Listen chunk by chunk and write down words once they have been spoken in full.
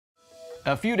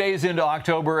A few days into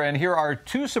October, and here are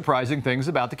two surprising things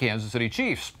about the Kansas City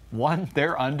Chiefs. One,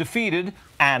 they're undefeated.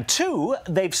 And two,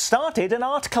 they've started an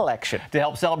art collection. To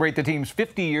help celebrate the team's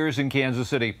 50 years in Kansas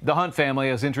City, the Hunt family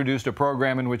has introduced a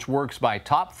program in which works by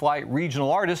top-flight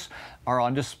regional artists are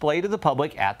on display to the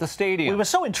public at the stadium. We were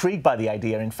so intrigued by the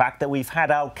idea, in fact, that we've had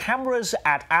our cameras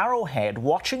at Arrowhead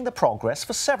watching the progress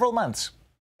for several months.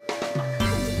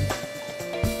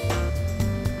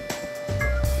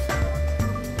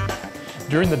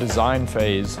 During the design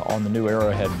phase on the new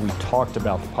Arrowhead, we talked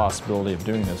about the possibility of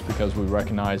doing this because we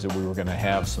recognized that we were going to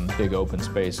have some big open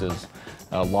spaces,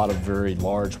 a lot of very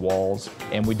large walls,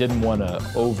 and we didn't want to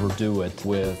overdo it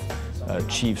with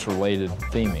Chiefs-related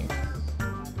theming.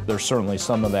 There's certainly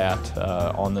some of that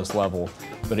on this level,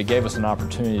 but it gave us an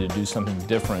opportunity to do something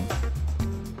different.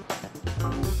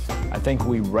 I think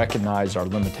we recognize our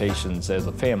limitations as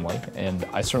a family, and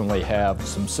I certainly have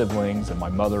some siblings and my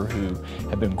mother who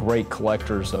have been great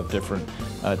collectors of different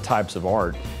types of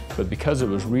art. But because it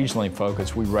was regionally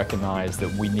focused, we recognized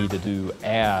that we needed to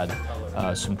add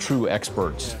some true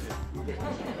experts.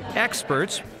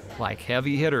 Experts like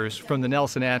heavy hitters from the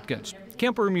Nelson Atkins,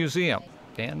 Kemper Museum,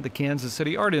 and the Kansas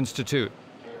City Art Institute.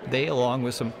 They, along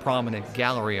with some prominent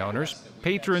gallery owners,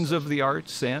 patrons of the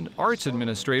arts, and arts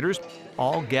administrators,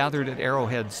 all gathered at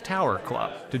Arrowhead's Tower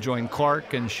Club to join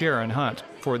Clark and Sharon Hunt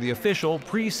for the official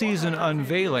preseason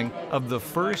unveiling of the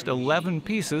first 11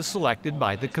 pieces selected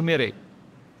by the committee.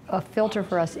 A filter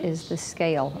for us is the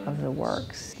scale of the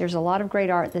works. There's a lot of great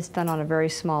art that's done on a very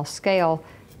small scale,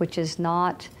 which is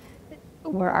not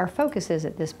where our focus is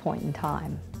at this point in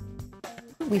time.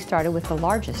 We started with the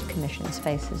largest commission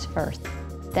spaces first.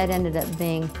 That ended up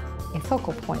being a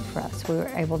focal point for us. We were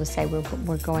able to say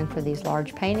we're going for these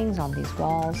large paintings on these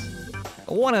walls.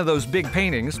 One of those big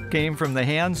paintings came from the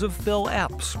hands of Phil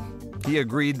Epps. He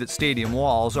agreed that stadium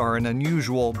walls are an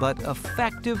unusual but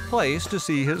effective place to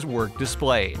see his work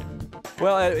displayed.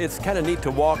 Well, it's kind of neat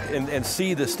to walk and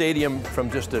see the stadium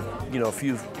from just a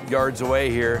few yards away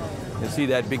here and see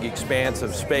that big expanse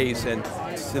of space. And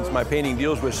since my painting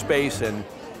deals with space and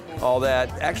all that,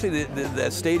 actually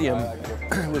that stadium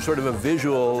was sort of a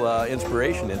visual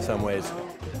inspiration in some ways.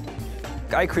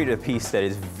 I created a piece that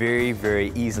is very,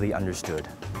 very easily understood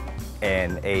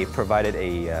and provided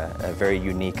a very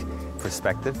unique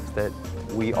perspective that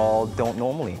we all don't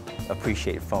normally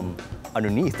appreciate from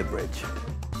underneath the bridge.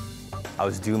 I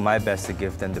was doing my best to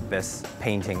give them the best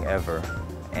painting ever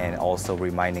and also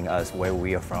reminding us where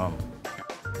we are from.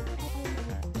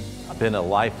 I've been a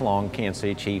lifelong Kansas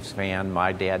City Chiefs fan.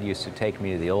 My dad used to take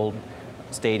me to the old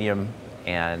stadium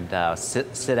and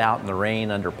sit out in the rain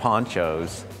under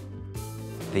ponchos.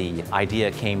 The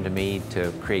idea came to me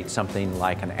to create something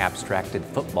like an abstracted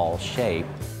football shape.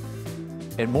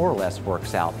 It more or less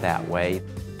works out that way.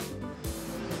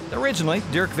 Originally,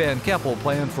 Dirk Van Keppel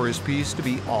planned for his piece to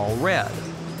be all red.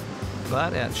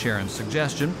 But at Sharon's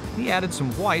suggestion, he added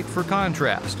some white for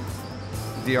contrast.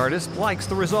 The artist likes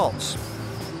the results.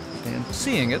 And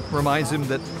seeing it reminds him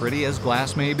that pretty as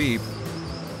glass may be,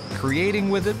 creating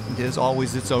with it is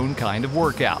always its own kind of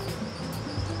workout.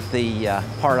 The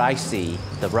part I see,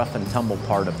 the rough and tumble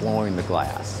part of blowing the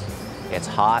glass. It's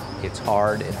hot, it's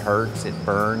hard, it hurts, it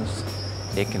burns.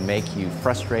 It can make you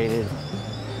frustrated,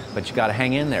 but you gotta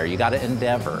hang in there, you gotta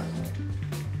endeavor.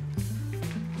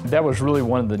 That was really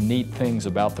one of the neat things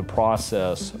about the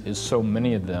process is so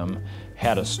many of them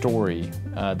had a story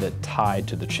that tied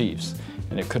to the Chiefs.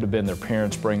 And it could have been their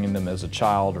parents bringing them as a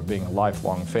child or being a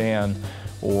lifelong fan,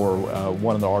 or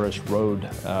one of the artists rode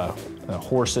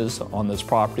horses on this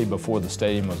property before the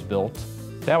stadium was built.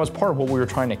 That was part of what we were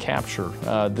trying to capture.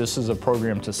 This is a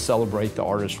program to celebrate the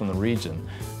artists from the region.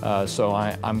 So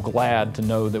I'm glad to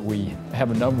know that we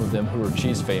have a number of them who are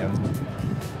Chiefs fans.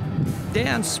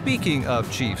 Dan, speaking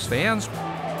of Chiefs fans,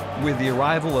 with the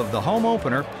arrival of the home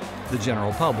opener, the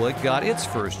general public got its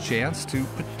first chance to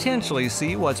potentially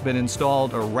see what's been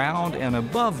installed around and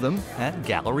above them at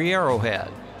Gallery Arrowhead.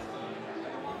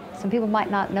 Some people might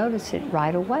not notice it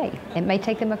right away. It may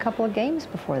take them a couple of games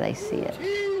before they see it.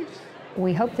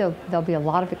 We hope there'll be a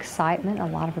lot of excitement, a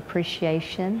lot of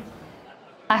appreciation.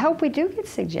 I hope we do get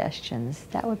suggestions.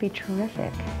 That would be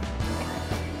terrific.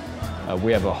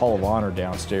 We have a Hall of Honor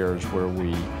downstairs where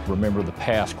we remember the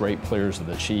past great players of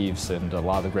the Chiefs and a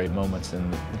lot of the great moments in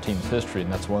the team's history,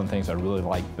 and that's one of the things I really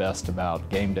like best about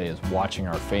game day is watching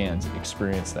our fans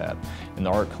experience that. And the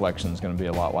art collection is going to be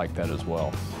a lot like that as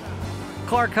well.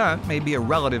 Clark Hunt may be a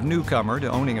relative newcomer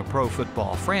to owning a pro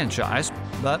football franchise,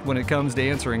 but when it comes to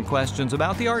answering questions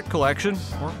about the art collection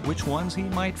or which ones he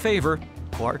might favor,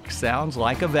 Clark sounds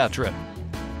like a veteran.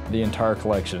 The entire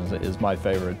collection is my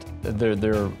favorite.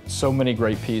 There are so many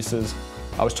great pieces.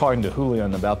 I was talking to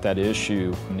Julian about that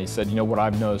issue, and he said, you know, what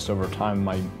I've noticed over time in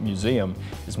my museum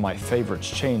is my favorites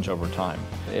change over time.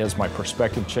 As my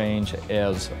perspective change,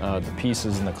 as the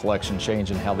pieces in the collection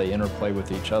change and how they interplay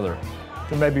with each other.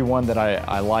 There may be one that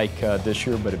I like this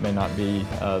year, but it may not be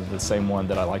the same one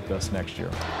that I like best next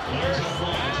year.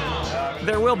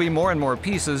 There will be more and more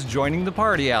pieces joining the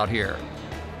party out here.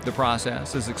 The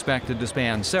process is expected to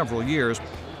span several years,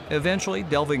 eventually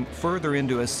delving further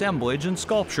into assemblage and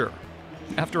sculpture.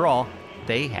 After all,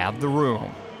 they have the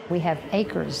room. We have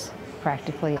acres,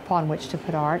 practically, upon which to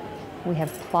put art. We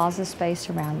have plaza space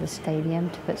around the stadium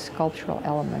to put sculptural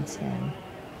elements in.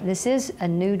 This is a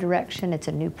new direction. It's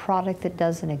a new product that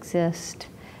doesn't exist,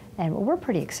 and we're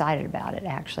pretty excited about it,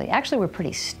 actually. Actually, we're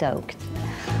pretty stoked.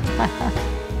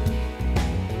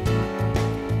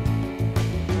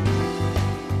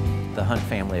 The Hunt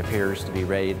family appears to be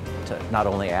ready to not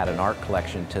only add an art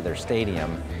collection to their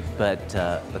stadium, but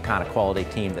the kind of quality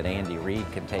team that Andy Reid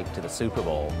can take to the Super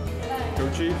Bowl. Go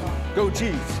Chiefs! Go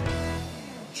Chiefs!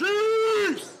 Chiefs!